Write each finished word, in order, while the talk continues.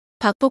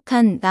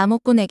박복한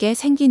나무꾼에게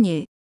생긴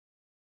일.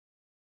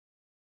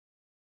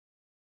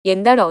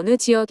 옛날 어느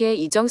지역에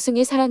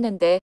이정승이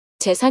살았는데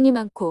재산이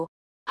많고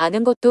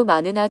아는 것도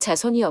많으나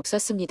자손이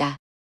없었습니다.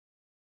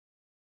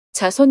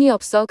 자손이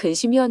없어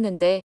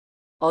근심이었는데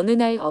어느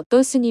날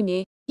어떤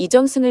스님이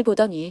이정승을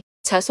보더니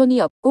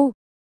자손이 없고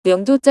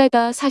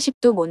명도자가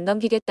 40도 못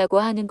넘기겠다고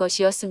하는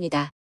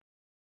것이었습니다.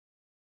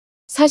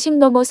 40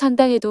 넘어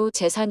산다 해도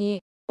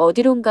재산이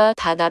어디론가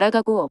다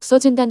날아가고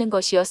없어진다는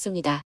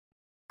것이었습니다.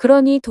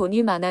 그러니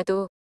돈이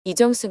많아도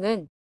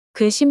이정승은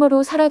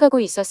근심으로 살아가고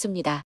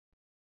있었습니다.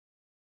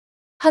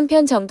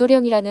 한편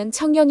정도령이라는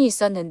청년이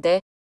있었는데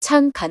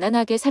참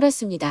가난하게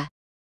살았습니다.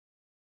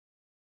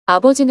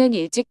 아버지는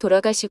일찍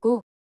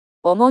돌아가시고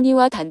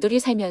어머니와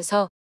단둘이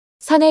살면서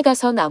산에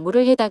가서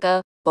나무를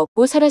해다가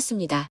먹고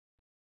살았습니다.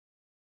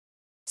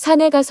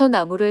 산에 가서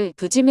나무를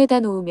부짐에다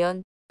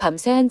놓으면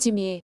밤새 한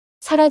짐이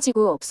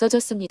사라지고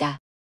없어졌습니다.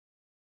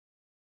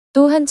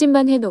 또 한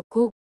짐만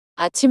해놓고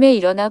아침에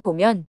일어나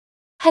보면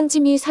한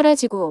짐이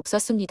사라지고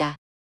없었습니다.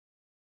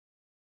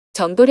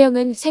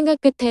 정도령은 생각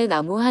끝에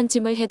나무 한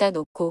짐을 해다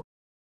놓고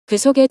그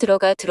속에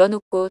들어가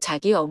들어눕고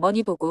자기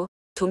어머니 보고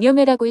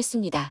동여매라고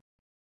했습니다.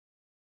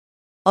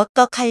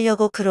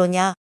 어떡하려고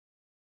그러냐?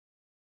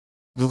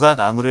 누가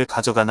나무를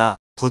가져가나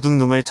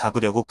도둑놈을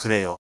잡으려고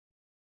그래요.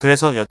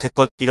 그래서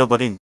여태껏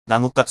잃어버린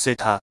나뭇값을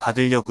다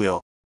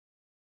받으려고요.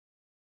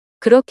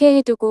 그렇게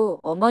해두고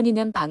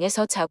어머니는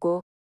방에서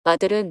자고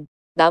아들은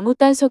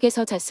나무단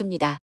속에서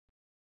잤습니다.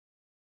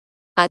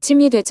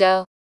 아침이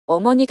되자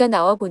어머니가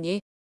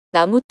나와보니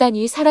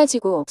나무단이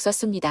사라지고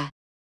없었습니다.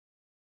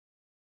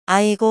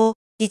 아이고,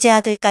 이제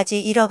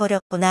아들까지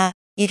잃어버렸구나.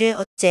 이를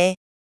어째?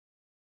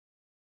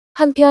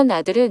 한편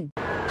아들은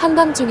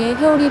한밤중에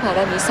회오리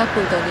바람이 싹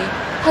불더니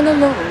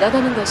하늘로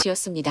올라가는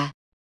것이었습니다.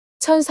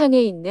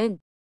 천상에 있는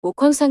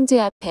옥황상제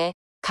앞에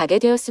가게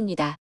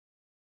되었습니다.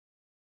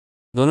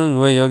 너는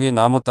왜 여기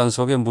나무단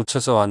속에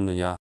묻혀서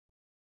왔느냐?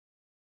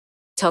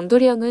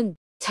 정도령은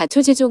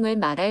자초지종을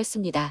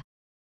말하였습니다.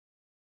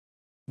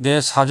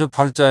 내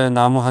사주팔자에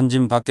나무 한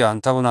짐밖에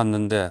안 타고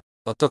났는데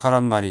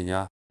어떡하란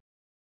말이냐?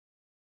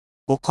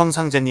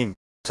 옥황상제님,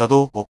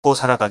 저도 먹고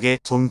살아가게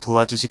좀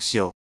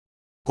도와주십시오.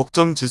 복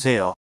좀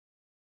주세요.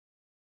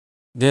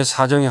 내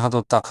사정이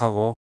하도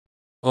딱하고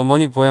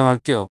어머니 보양할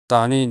게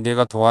없다 하니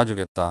내가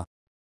도와주겠다.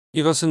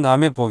 이것은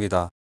남의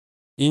복이다.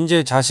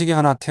 인제 자식이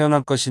하나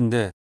태어날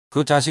것인데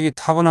그 자식이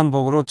타고난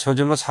복으로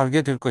저절로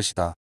살게 될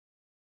것이다.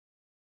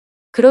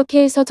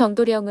 그렇게 해서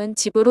정도령은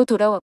집으로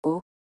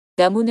돌아왔고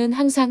나무는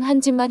항상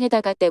한 집만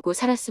해다가 떼고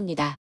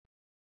살았습니다.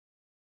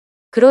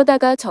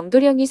 그러다가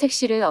정도령이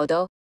색시를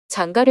얻어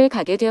장가를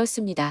가게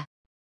되었습니다.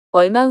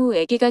 얼마 후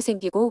아기가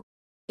생기고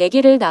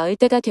아기를 낳을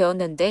때가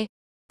되었는데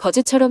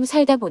거지처럼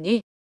살다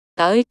보니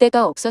낳을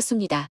데가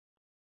없었습니다.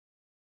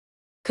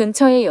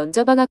 근처에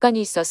연자방앗간이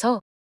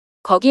있어서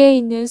거기에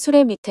있는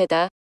수레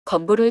밑에다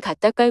건부를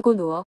갖다 깔고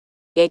누워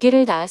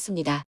아기를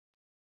낳았습니다.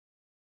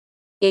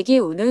 아기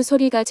우는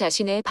소리가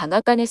자신의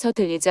방앗간에서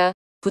들리자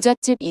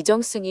부잣집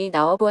이정승이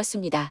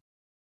나와보았습니다.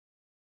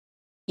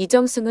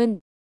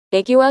 이정승은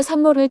아기와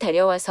산모를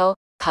데려와서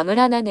방을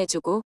하나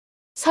내주고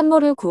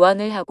산모를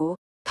구원을 하고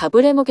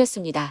밥을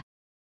해먹였습니다.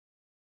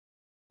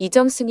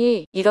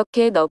 이정승이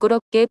이렇게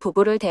너그럽게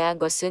부부를 대한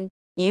것은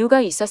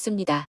이유가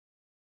있었습니다.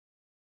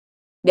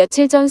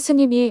 며칠 전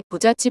스님이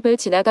부잣집을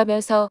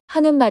지나가면서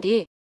하는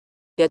말이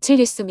며칠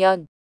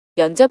있으면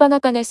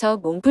연자방앗간에서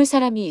몸풀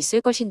사람이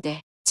있을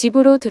것인데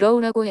집으로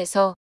들어오라고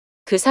해서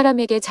그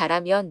사람에게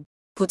잘하면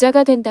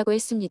부자가 된다고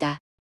했습니다.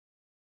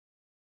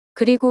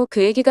 그리고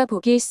그 아기가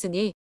복이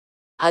있으니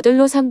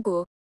아들로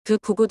삼고 그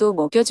부부도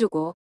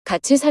먹여주고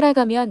같이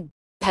살아가면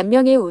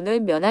단명의 운을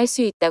면할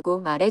수 있다고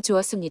말해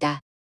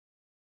주었습니다.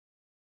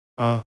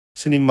 아,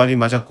 스님 말이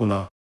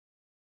맞았구나.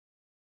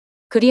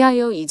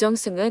 그리하여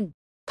이정승은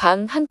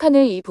방 한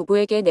칸을 이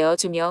부부에게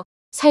내어주며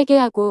살게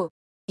하고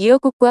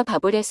미역국과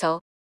밥을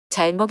해서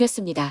잘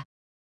먹였습니다.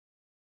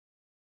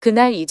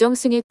 그날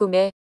이정승의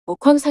꿈에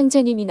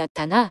옥황상제님이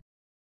나타나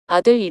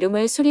아들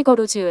이름을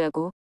수리거로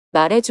지으라고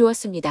말해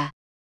주었습니다.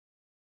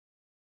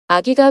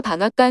 아기가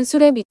방앗간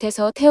수레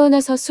밑에서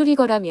태어나서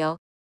수리거라며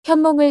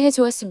현몽을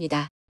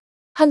해주었습니다.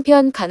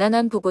 한편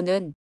가난한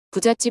부부는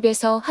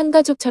부잣집에서 한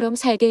가족처럼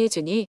살게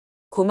해주니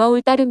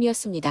고마울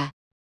따름이었습니다.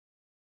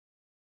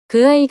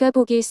 그 아이가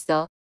복이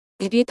있어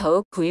집이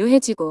더욱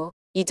부유해지고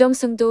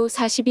이정승도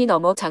 40이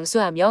넘어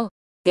장수하며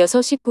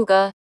 6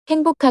 식구가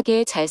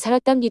행복하게 잘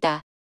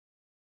살았답니다.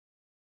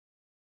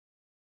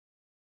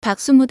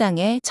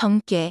 박수무당의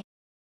점괘.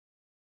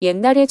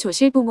 옛날에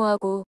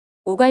조실부모하고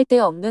오갈 데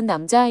없는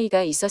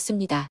남자아이가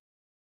있었습니다.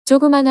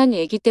 조그만한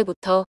아기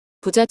때부터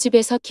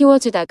부잣집에서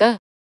키워주다가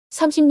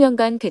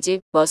 30년간 그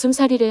집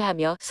머슴살이를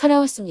하며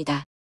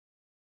살아왔습니다.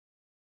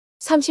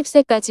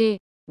 30세까지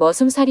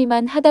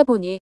머슴살이만 하다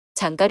보니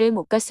장가를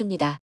못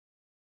갔습니다.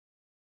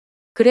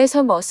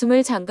 그래서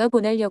머슴을 장가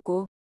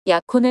보내려고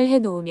약혼을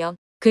해놓으면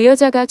그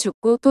여자가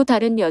죽고 또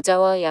다른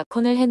여자와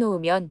약혼을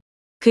해놓으면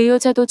그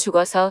여자도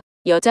죽어서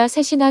여자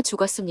셋이나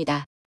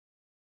죽었습니다.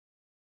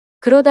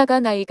 그러다가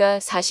나이가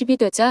 40이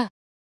되자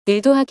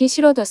일도 하기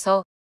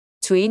싫어져서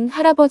주인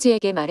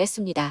할아버지에게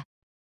말했습니다.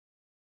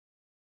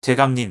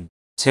 대감님,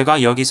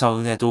 제가 여기서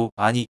은혜도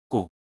많이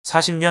있고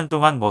 40년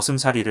동안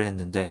머슴살이를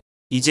했는데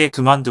이제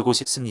그만두고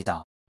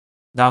싶습니다.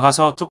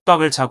 나가서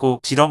뚝박을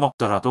차고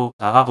빌어먹더라도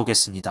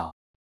나가보겠습니다.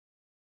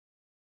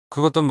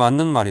 그것도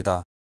맞는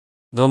말이다.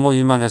 너무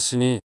일만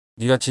했으니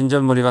네가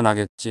진절머리가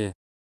나겠지.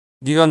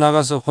 네가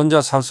나가서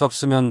혼자 살 수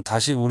없으면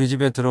다시 우리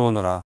집에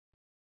들어오너라.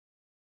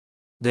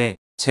 네,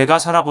 제가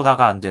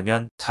살아보다가 안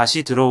되면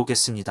다시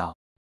들어오겠습니다.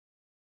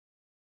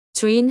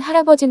 주인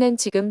할아버지는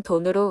지금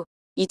돈으로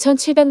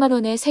 2,700만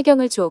원의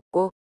세경을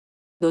주었고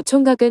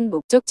노총각은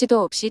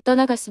목적지도 없이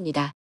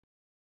떠나갔습니다.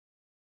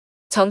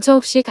 정처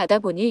없이 가다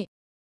보니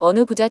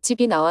어느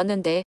부잣집이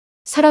나왔는데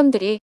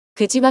사람들이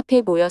그 집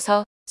앞에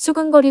모여서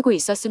수근거리고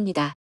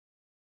있었습니다.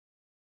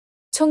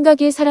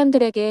 총각이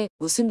사람들에게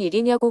무슨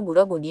일이냐고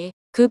물어보니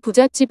그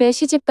부잣집에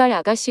시집갈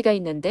아가씨가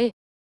있는데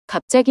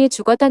갑자기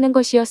죽었다는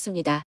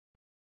것이었습니다.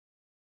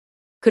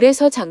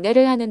 그래서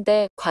장례를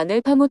하는데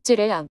관을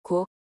파묻지를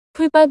않고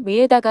풀밭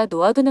위에다가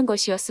놓아두는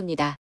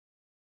것이었습니다.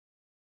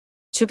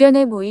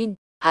 주변에 모인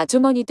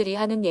아주머니들이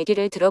하는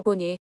얘기를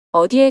들어보니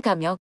어디에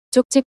가면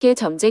쪽집게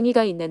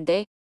점쟁이가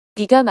있는데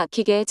기가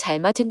막히게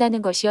잘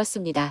맞은다는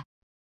것이었습니다.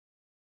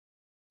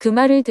 그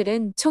말을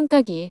들은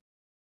총각이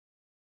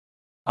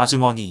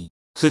아주머니,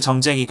 그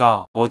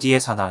점쟁이가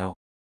어디에 사나요?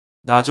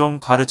 나 좀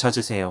가르쳐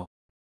주세요.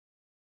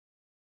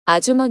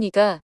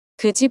 아주머니가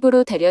그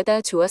집으로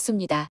데려다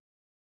주었습니다.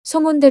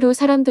 소문대로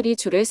사람들이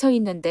줄을 서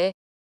있는데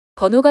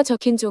번호가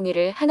적힌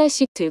종이를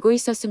하나씩 들고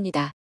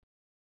있었습니다.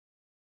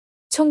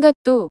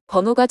 총각도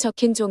번호가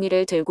적힌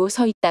종이를 들고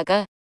서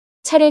있다가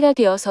차례가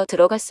되어서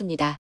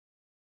들어갔습니다.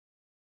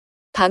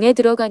 방에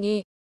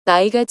들어가니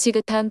나이가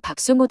지긋한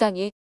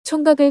박수무당이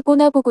총각을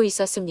꼬나보고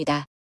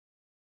있었습니다.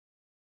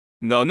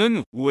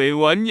 너는 왜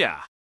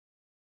왔냐?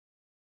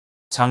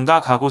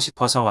 장가 가고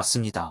싶어서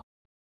왔습니다.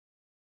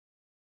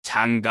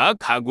 장가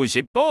가고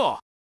싶어?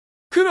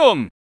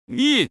 그럼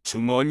이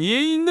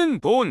주머니에 있는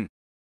돈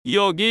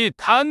여기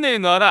다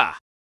내놔라.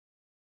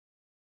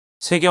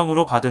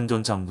 세경으로 받은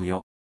돈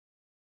전부요.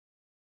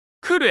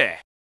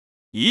 그래,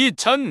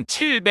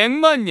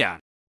 2,700만 냥.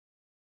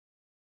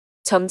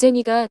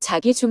 점쟁이가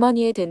자기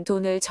주머니에 든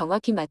돈을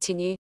정확히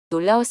맞히니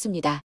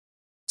놀라웠습니다.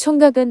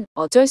 총각은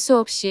어쩔 수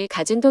없이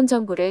가진 돈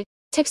전부를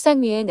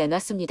책상 위에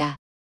내놨습니다.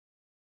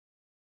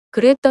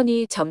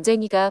 그랬더니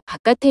점쟁이가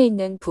바깥에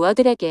있는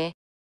부하들에게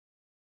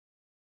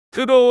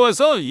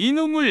들어와서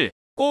이놈을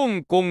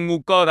꽁꽁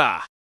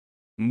묶어라.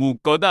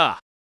 묶어다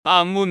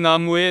아무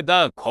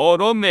나무에다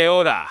걸어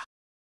매어라.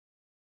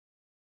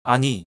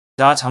 아니,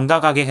 나 장가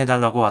가게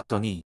해달라고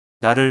왔더니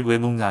나를 왜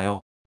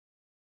묶나요?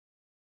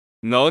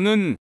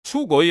 너는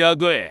죽어야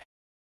돼.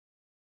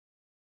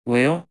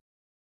 왜요?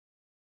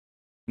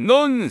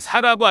 넌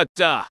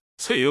살아봤자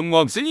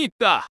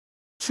소용없으니까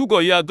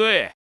죽어야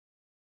돼.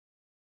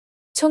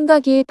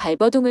 총각이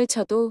발버둥을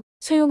쳐도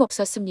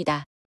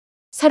소용없었습니다.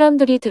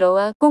 사람들이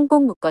들어와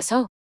꽁꽁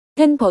묶어서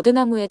큰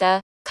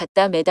버드나무에다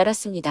갖다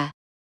매달았습니다.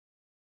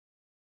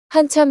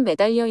 한참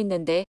매달려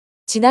있는데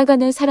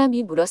지나가는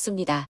사람이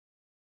물었습니다.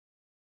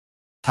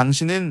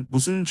 당신은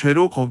무슨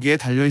죄로 거기에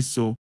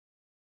달려있소?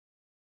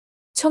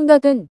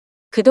 총각은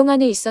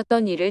그동안에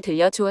있었던 일을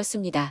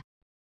들려주었습니다.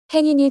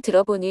 행인이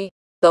들어보니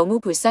너무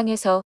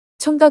불쌍해서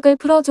총각을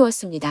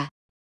풀어주었습니다.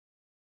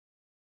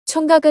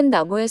 총각은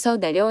나무에서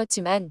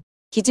내려왔지만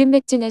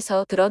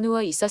기진맥진해서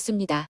드러누워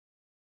있었습니다.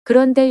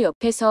 그런데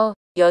옆에서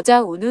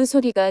여자 우는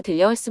소리가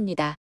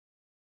들려왔습니다.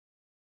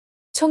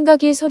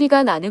 총각이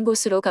소리가 나는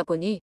곳으로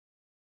가보니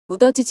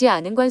묻어지지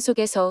않은 관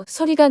속에서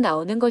소리가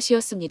나오는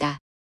것이었습니다.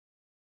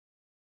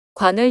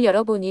 관을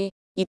열어보니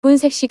이쁜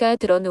색시가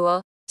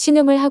드러누워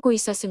신음을 하고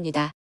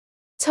있었습니다.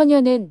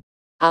 처녀는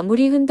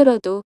아무리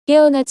흔들어도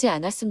깨어나지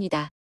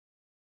않았습니다.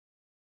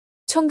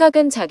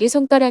 총각은 자기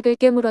손가락을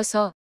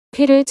깨물어서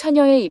피를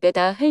처녀의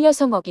입에다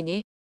흘려서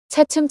먹이니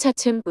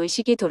차츰차츰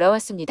의식이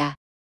돌아왔습니다.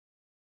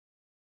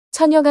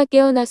 처녀가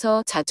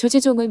깨어나서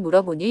자초지종을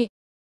물어보니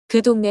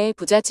그 동네의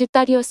부잣집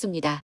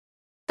딸이었습니다.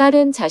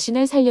 딸은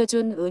자신을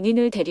살려준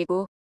은인을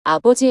데리고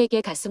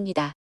아버지에게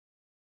갔습니다.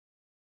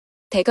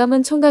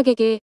 대감은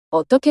총각에게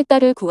어떻게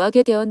딸을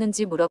구하게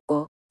되었는지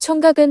물었고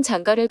총각은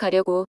장가를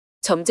가려고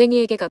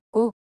점쟁이에게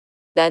갔고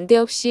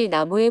난데없이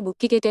나무에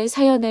묶이게 된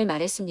사연을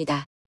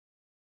말했습니다.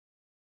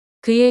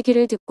 그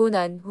얘기를 듣고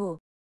난 후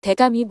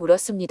대감이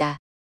물었습니다.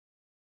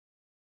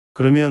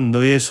 그러면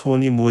너의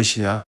소원이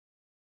무엇이냐?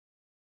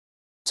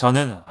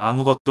 저는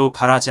아무것도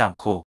바라지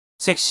않고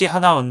색시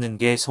하나 얻는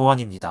게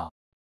소원입니다.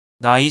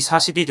 나이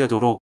 40이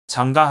되도록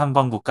장가 한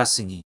번 못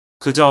갔으니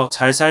그저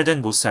잘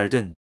살든 못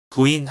살든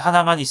부인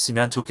하나만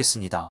있으면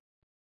좋겠습니다.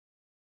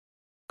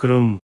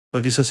 그럼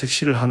어디서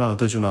색시를 하나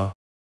얻어주나?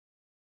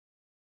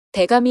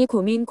 대감이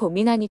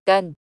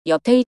고민하니깐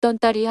옆에 있던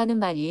딸이 하는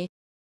말이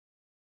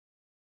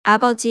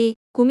아버지,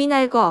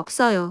 고민할 거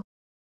없어요.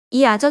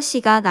 이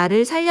아저씨가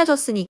나를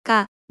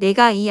살려줬으니까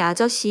내가 이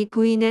아저씨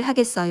부인을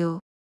하겠어요.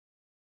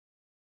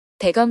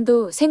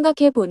 대감도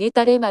생각해보니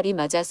딸의 말이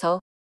맞아서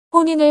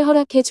혼인을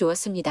허락해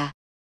주었습니다.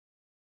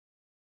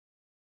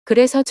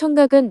 그래서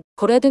총각은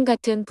보라등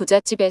같은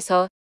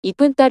부잣집에서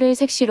이쁜 딸을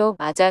색시로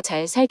맞아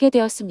잘 살게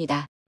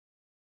되었습니다.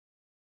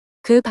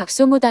 그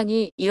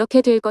박수무당이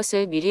이렇게 될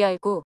것을 미리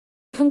알고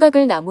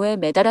흉각을 나무에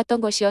매달았던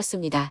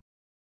것이었습니다.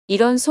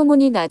 이런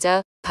소문이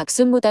나자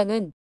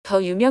박수무당은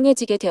더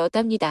유명해지게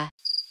되었답니다.